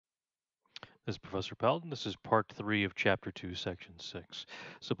This is Professor Pelton. This is part 3 of chapter 2, section 6.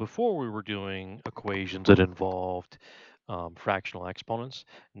 So before we were doing equations that involved fractional exponents.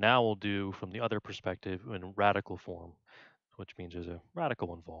 Now we'll do from the other perspective in radical form, which means there's a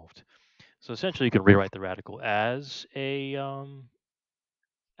radical involved. So essentially you can rewrite the radical as a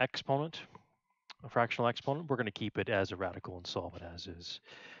exponent, a fractional exponent. We're going to keep it as a radical and solve it as is.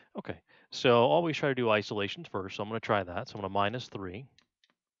 Okay, so always try to do isolations first. So I'm going to try that. So I'm going to minus 3.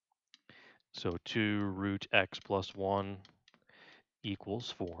 So 2 root x plus 1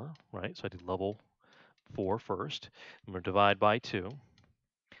 equals 4, right? So I did level 4 first. I'm going to divide by 2.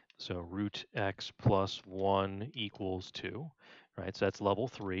 So root x plus 1 equals 2, right? So that's level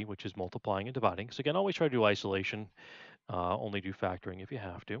 3, which is multiplying and dividing. So again, always try to do isolation. Only do factoring if you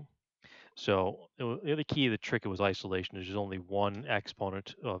have to. So the other key of the trick was isolation is there's only one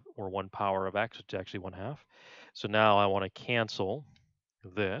exponent of, or one power of x, which is actually 1/2. So now I want to cancel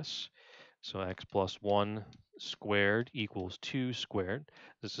this. So x plus 1 squared equals 2 squared.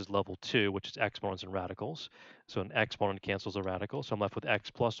 This is level 2, which is exponents and radicals. So an exponent cancels a radical. So I'm left with x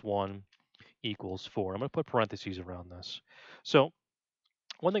plus 1 equals 4. I'm going to put parentheses around this. So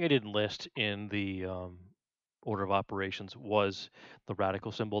one thing I didn't list in the order of operations was the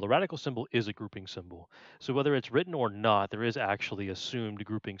radical symbol. The radical symbol is a grouping symbol. So whether it's written or not, there is actually assumed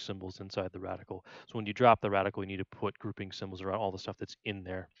grouping symbols inside the radical. So when you drop the radical, you need to put grouping symbols around all the stuff that's in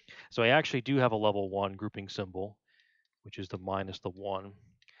there. So I actually do have a level 1 grouping symbol, which is the minus the 1.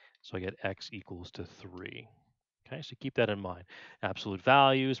 So I get x equals to 3. Okay, so keep that in mind. Absolute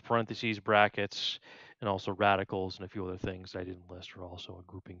values, parentheses, brackets, and also radicals and a few other things that I didn't list are also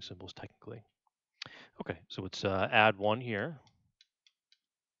grouping symbols technically. Okay, so let's add 1 here.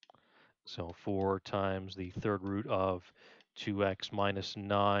 So 4 times the third root of 2x minus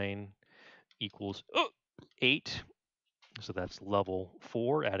 9 equals 8. So that's level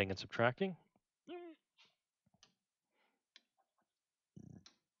 4, adding and subtracting.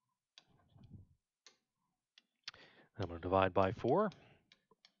 I'm going to divide by 4.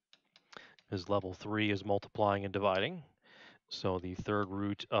 Because level 3 is multiplying and dividing. So the third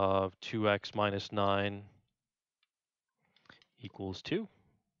root of 2x minus 9 equals 2.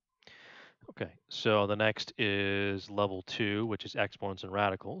 Okay, so the next is level 2, which is exponents and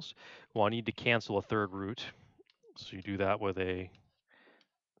radicals. Well, I need to cancel a third root. So you do that with a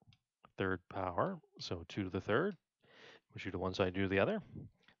third power. So 2 to the third, which you do one side, do the other.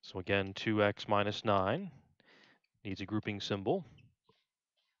 So again, 2x minus 9 needs a grouping symbol,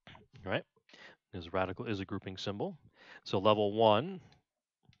 right? Because radical is a grouping symbol. So level 1,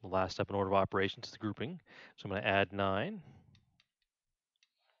 the last step in order of operations is the grouping. So I'm going to add 9.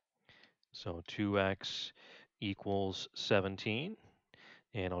 So 2x equals 17.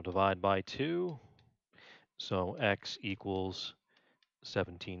 And I'll divide by 2. So x equals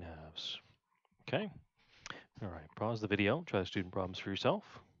 17 halves. Okay. All right. Pause the video. Try the student problems for yourself.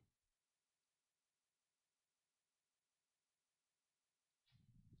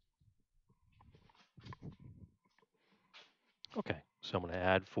 Okay. So I'm going to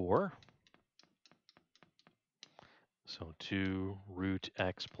add 4. So 2 root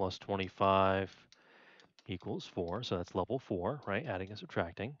x plus 25 equals 4. So that's level 4, right? Adding and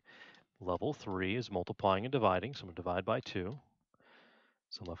subtracting. Level 3 is multiplying and dividing. So I'm going to divide by 2.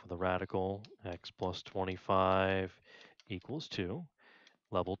 So I'm left with a radical x plus 25 equals 2.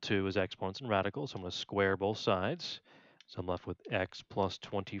 Level 2 is exponents and radicals. So I'm going to square both sides. So I'm left with x plus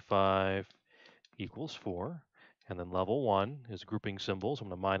 25 equals 4. And then level 1 is grouping symbols. I'm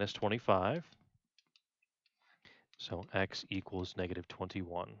going to minus 25. So x equals negative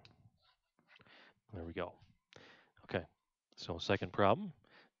 21. There we go. Okay, so second problem,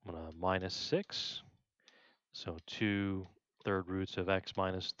 I'm going to minus 6. So 2 third roots of x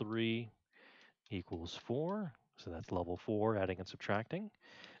minus 3 equals 4. So that's level 4, adding and subtracting.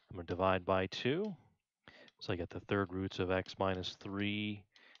 I'm going to divide by 2. So I get the third roots of x minus 3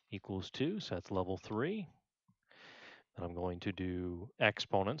 equals 2. So that's level 3. And I'm going to do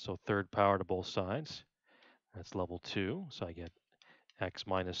exponents, so third power to both sides. That's level 2. So I get x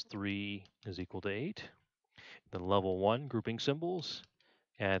minus 3 is equal to 8. Then level 1, grouping symbols,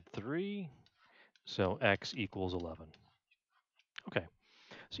 add 3. So x equals 11. Okay.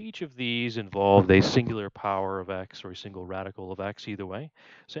 So each of these involved a singular power of x or a single radical of x either way.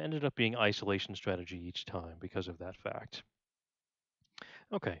 So it ended up being isolation strategy each time because of that fact.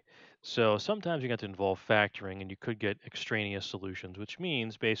 Okay, so sometimes you get to involve factoring and you could get extraneous solutions, which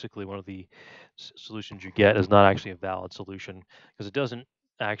means basically one of the solutions you get is not actually a valid solution because it doesn't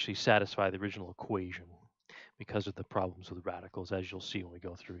actually satisfy the original equation because of the problems with radicals, as you'll see when we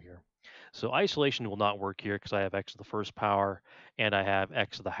go through here. So isolation will not work here because I have x to the first power and I have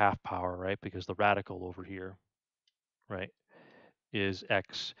x to the half power, right? Because the radical over here, right, is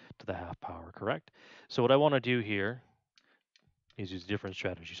x to the half power, correct? So what I want to do here is use a different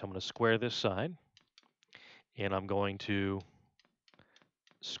strategy. So I'm going to square this side and I'm going to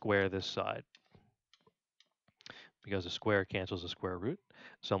square this side because a square cancels a square root.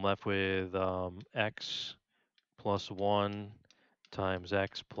 So I'm left with x plus 1 times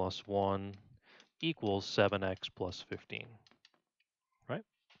x plus 1 equals 7x plus 15, right?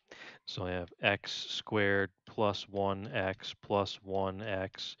 So I have x squared plus 1x plus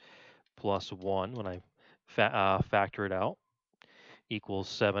 1x plus 1 when I factor it out equals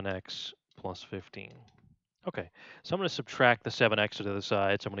 7x plus 15. Okay, so I'm going to subtract the 7x to the other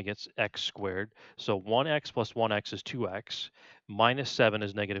side, so I'm going to get x squared. So 1x plus 1x is 2x, minus 7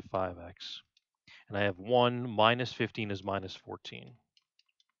 is negative 5x. And I have 1 minus 15 is minus 14.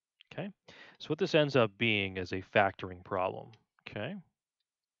 Okay, so what this ends up being is a factoring problem. Okay,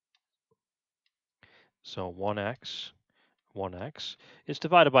 so 1x, 1x. It's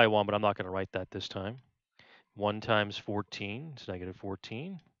divided by 1, but I'm not going to write that this time. 1 times 14 is negative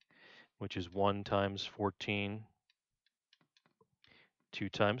 14, which is 1 times 14, 2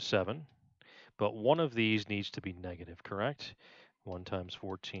 times 7. But one of these needs to be negative, correct? 1 times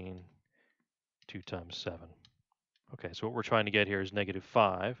 14, 2 times 7. Okay, so what we're trying to get here is negative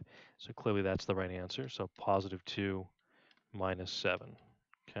 5. So clearly that's the right answer. So positive 2 minus 7.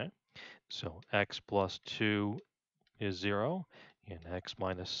 Okay, so x plus 2 is 0, and x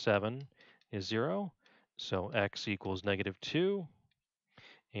minus 7 is 0. So x equals negative 2,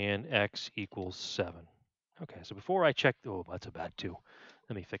 and x equals 7. Okay, so before I check, oh, that's a bad 2.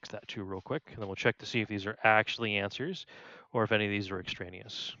 Let me fix that 2 real quick, and then we'll check to see if these are actually answers or if any of these are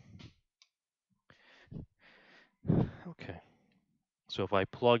extraneous. Okay, so if I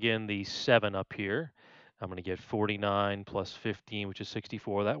plug in the 7 up here, I'm going to get 49 plus 15, which is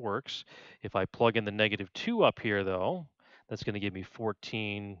 64. That works. If I plug in the negative 2 up here, though, that's going to give me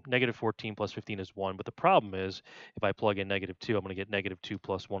 14. Negative 14 plus 15 is 1. But the problem is, if I plug in negative 2, I'm going to get negative 2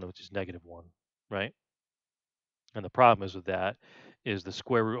 plus 1, which is negative 1, right? And the problem is with that is the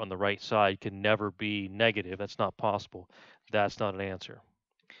square root on the right side can never be negative. That's not possible. That's not an answer.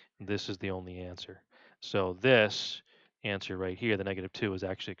 This is the only answer. So this answer right here, the negative 2, is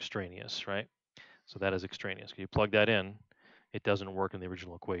actually extraneous, right? So that is extraneous. You plug that in, it doesn't work in the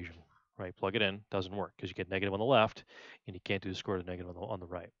original equation, right? Plug it in, doesn't work because you get negative on the left and you can't do the square root of negative on the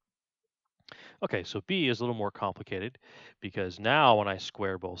right. Okay, so B is a little more complicated because now when I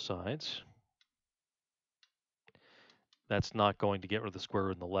square both sides, that's not going to get rid of the square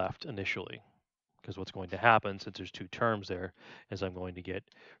root on the left initially. Because what's going to happen, since there's two terms there, is I'm going to get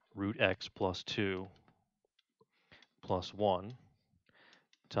root x plus 2 plus 1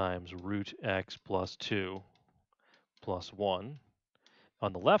 times root x plus 2 plus 1.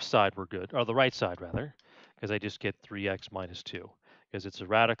 On the left side, we're good, or the right side, rather, because I just get 3x minus 2, because it's a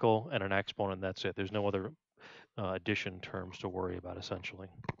radical and an exponent, and that's it. There's no other addition terms to worry about, essentially.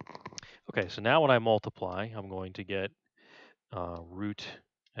 Okay, so now when I multiply, I'm going to get root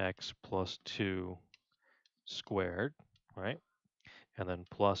x plus 2 squared, right? And then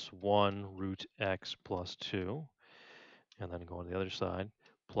plus 1 root x plus 2. And then go on the other side,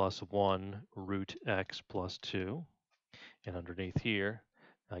 plus 1 root x plus 2. And underneath here,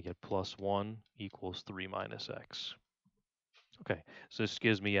 I get plus 1 equals 3 minus x. Okay, so this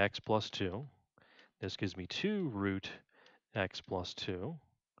gives me x plus 2. This gives me 2 root x plus 2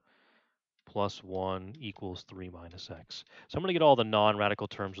 plus 1 equals 3 minus x. So I'm going to get all the non-radical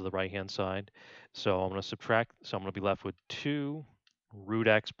terms of the right-hand side. So I'm going to subtract, so I'm going to be left with 2 root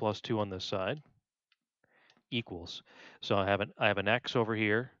x plus 2 on this side equals. So I have an x over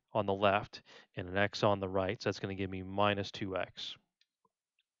here on the left and an x on the right. So that's going to give me minus 2x.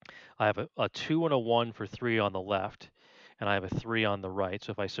 I have a 2 and a 1 for 3 on the left, and I have a 3 on the right.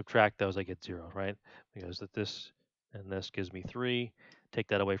 So if I subtract those, I get 0, right? Because that this and this gives me 3. Take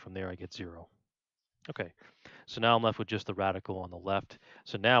that away from there, I get 0. Okay, so now I'm left with just the radical on the left.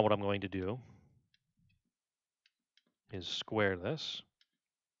 So now what I'm going to do is square this.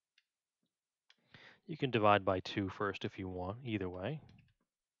 You can divide by 2 first if you want, either way.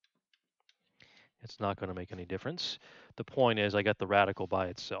 It's not going to make any difference. The point is I got the radical by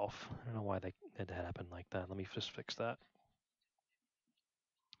itself. I don't know why that happened like that. Let me just fix that.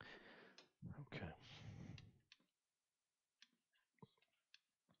 Okay.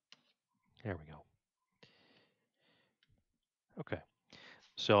 There we go. Okay.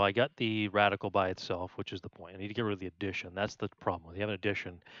 So I got the radical by itself, which is the point. I need to get rid of the addition. That's the problem. When you have an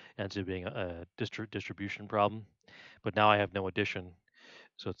addition, it ends up being a distribution problem. But now I have no addition.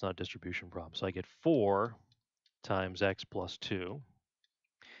 So it's not a distribution problem. So I get 4 times x plus 2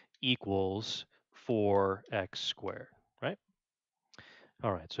 equals 4x squared, right?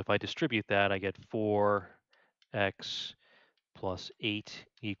 All right, so if I distribute that, I get 4x plus 8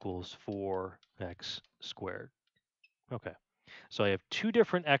 equals 4x squared. Okay, so I have two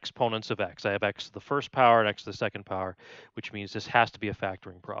different exponents of x. I have x to the first power and x to the second power, which means this has to be a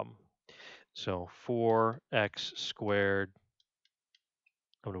factoring problem. So 4x squared,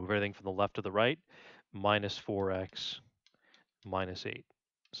 I'm going to move everything from the left to the right, minus 4x minus 8.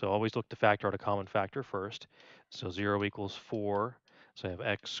 So always look to factor out a common factor first. So 0 equals 4. So I have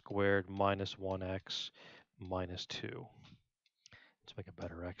x squared minus 1x minus 2. Let's make a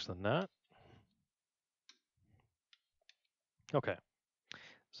better x than that. Okay,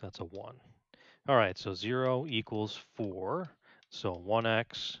 so that's a 1. All right, so 0 equals 4. So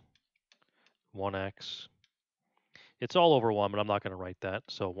 1x, 1x. It's all over 1, but I'm not going to write that.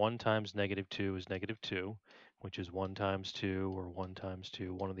 So 1 times negative 2 is negative 2, which is 1 times 2 or 1 times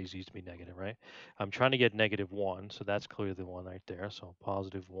 2. One of these needs to be negative, right? I'm trying to get negative 1, so that's clearly the one right there. So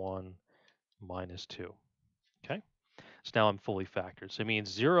positive 1 minus 2. Okay, so now I'm fully factored. So it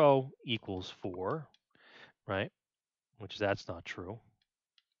means 0 equals 4, right? Which that's not true.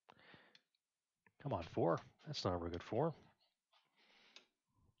 Come on, 4. That's not a very good 4.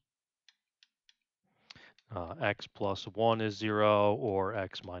 X plus 1 is 0, or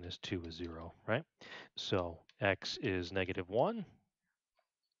x minus 2 is 0, right? So x is negative 1,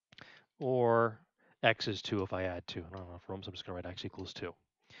 or x is 2 if I add 2. I don't know if rooms, I'm just going to write x equals 2.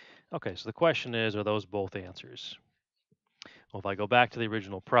 Okay, so the question is, are those both answers? Well, if I go back to the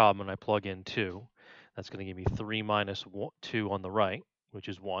original problem and I plug in 2, that's going to give me 3 minus 2 on the right, which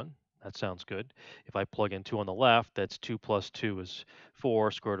is 1. That sounds good. If I plug in 2 on the left, that's 2 plus 2 is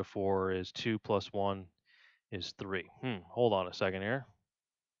 4. Square root of 4 is 2 plus 1 is 3. Hold on a second here.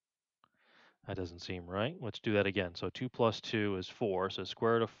 That doesn't seem right. Let's do that again. So 2 plus 2 is 4. So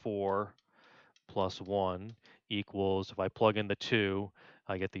square root of 4 plus 1 equals, if I plug in the 2,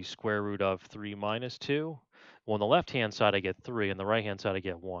 I get the square root of 3 minus 2. Well, on the left-hand side, I get 3. On the right-hand side, I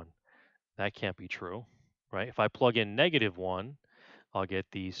get 1. That can't be true, right? If I plug in negative 1, I'll get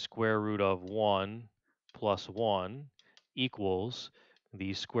the square root of 1 plus 1 equals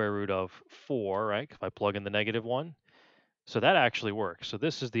the square root of 4, right? If I plug in the negative 1. So that actually works. So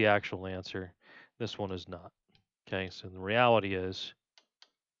this is the actual answer. This one is not. Okay, so the reality is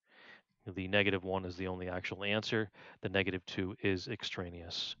the negative 1 is the only actual answer. The negative 2 is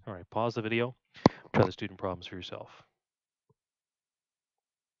extraneous. All right, pause the video. Try the student problems for yourself.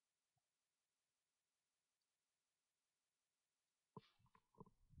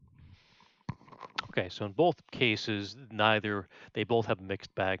 Okay, so in both cases, they both have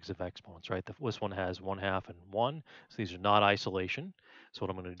mixed bags of exponents, right? This one has 1/2 and 1, so these are not isolation. So what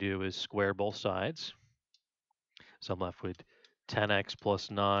I'm going to do is square both sides. So I'm left with 10x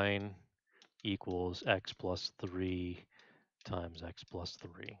plus 9 equals x plus 3 times x plus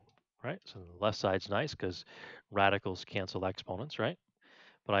 3, right? So the left side's nice because radicals cancel exponents, right?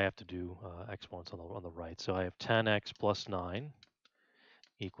 But I have to do exponents on the right. So I have 10x plus 9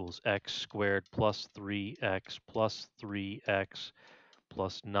 equals x squared plus 3x plus 3x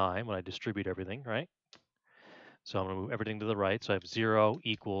plus 9 when I distribute everything, right? So I'm going to move everything to the right. So I have 0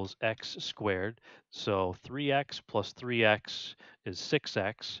 equals x squared. So 3x plus 3x is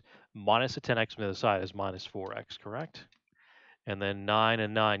 6x, minus the 10x on the other side is minus 4x, correct? And then 9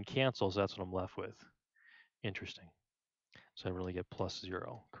 and 9 cancels. That's what I'm left with. Interesting. So I really get plus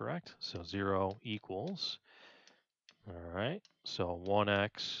 0, correct? So 0 equals, all right, so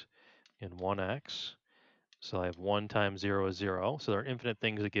 1x and 1x. So I have 1 times 0 is 0. So there are infinite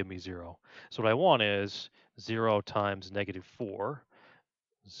things that give me 0. So what I want is 0 times negative 4.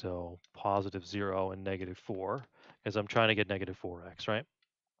 So positive 0 and negative 4, because I'm trying to get negative 4x, right?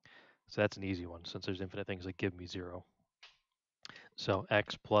 So that's an easy one since there's infinite things that give me 0. So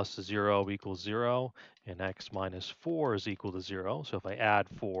x plus 0 equals 0, and x minus 4 is equal to 0. So if I add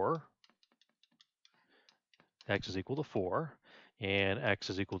 4, x is equal to 4, and x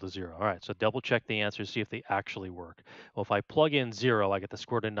is equal to 0. All right, so double check the answers, see if they actually work. Well, if I plug in 0, I get the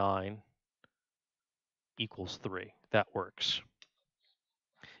square root of 9 equals 3. That works.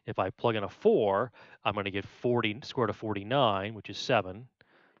 If I plug in a 4, I'm going to get 40 square root of 49, which is 7,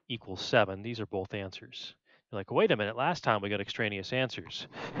 equals 7. These are both answers. You're like, wait a minute, last time we got extraneous answers.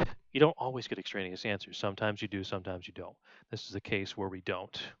 You don't always get extraneous answers. Sometimes you do, sometimes you don't. This is a case where we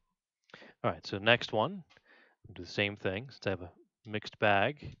don't. All right, so next one, I'll do the same thing. Since I have a mixed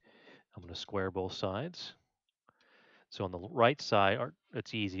bag, I'm going to square both sides. So on the right side,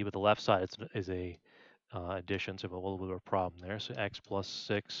 it's easy, but the left side is a additions have a little bit of a problem there. So x plus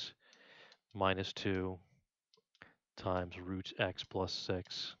 6 minus 2 times root x plus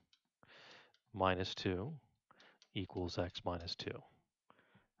 6 minus 2 equals x minus 2.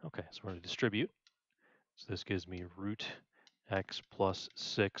 Okay, so we're going to distribute. So this gives me root x plus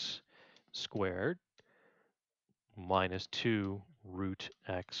 6 squared minus 2 root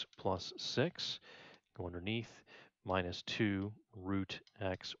x plus 6. Go underneath, minus 2 root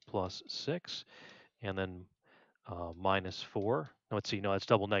x plus 6. And then minus 4. No, let's see. No, that's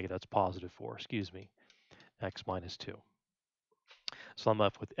double negative. That's positive 4. Excuse me. X minus 2. So I'm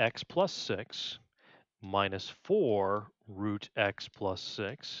left with x plus 6 minus 4 root x plus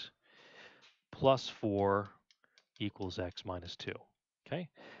 6 plus 4 equals x minus 2. Okay,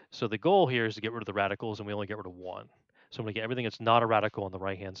 so the goal here is to get rid of the radicals, and we only get rid of one. So I'm going to get everything that's not a radical on the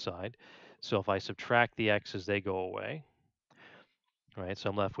right-hand side. So if I subtract the x's, they go away. Right, so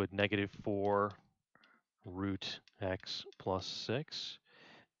I'm left with negative 4 root x plus 6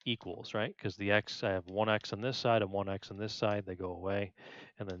 equals, right? Because the x, I have one x on this side and one x on this side, they go away.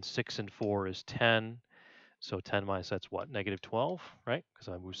 And then 6 and 4 is 10. So 10 minus that's what? Negative 12, right? Because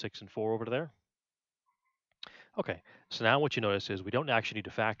I move 6 and 4 over to there. Okay, so now what you notice is we don't actually need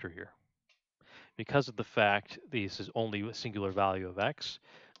to factor here. Because of the fact this is only a singular value of x,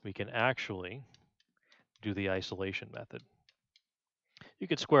 we can actually do the isolation method. You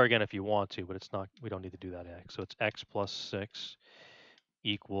could square again if you want to, but it's not. We don't need to do that x. So it's x plus 6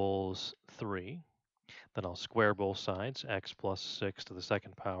 equals 3. Then I'll square both sides. X plus 6 to the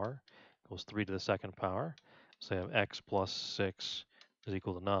second power equals 3 to the second power. So I have x plus 6 is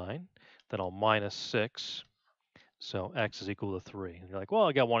equal to 9. Then I'll minus 6. So x is equal to 3. And you're like, well,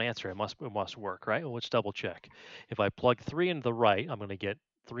 I got one answer. It must work, right? Well, let's double check. If I plug 3 into the right, I'm going to get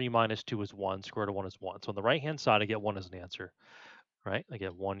 3 minus 2 is 1. Square root of 1 is 1. So on the right-hand side, I get 1 as an answer, right? I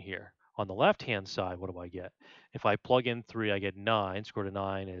get 1 here. On the left-hand side, what do I get? If I plug in 3, I get 9. Square root of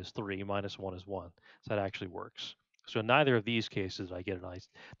 9 is 3. Minus 1 is 1. So that actually works. So in neither of these cases, I get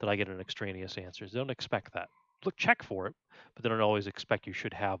an extraneous answer. They don't expect that. Look, check for it, but they don't always expect you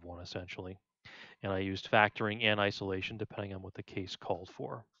should have one, essentially. And I used factoring and isolation depending on what the case called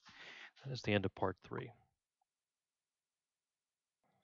for. That is the end of part 3.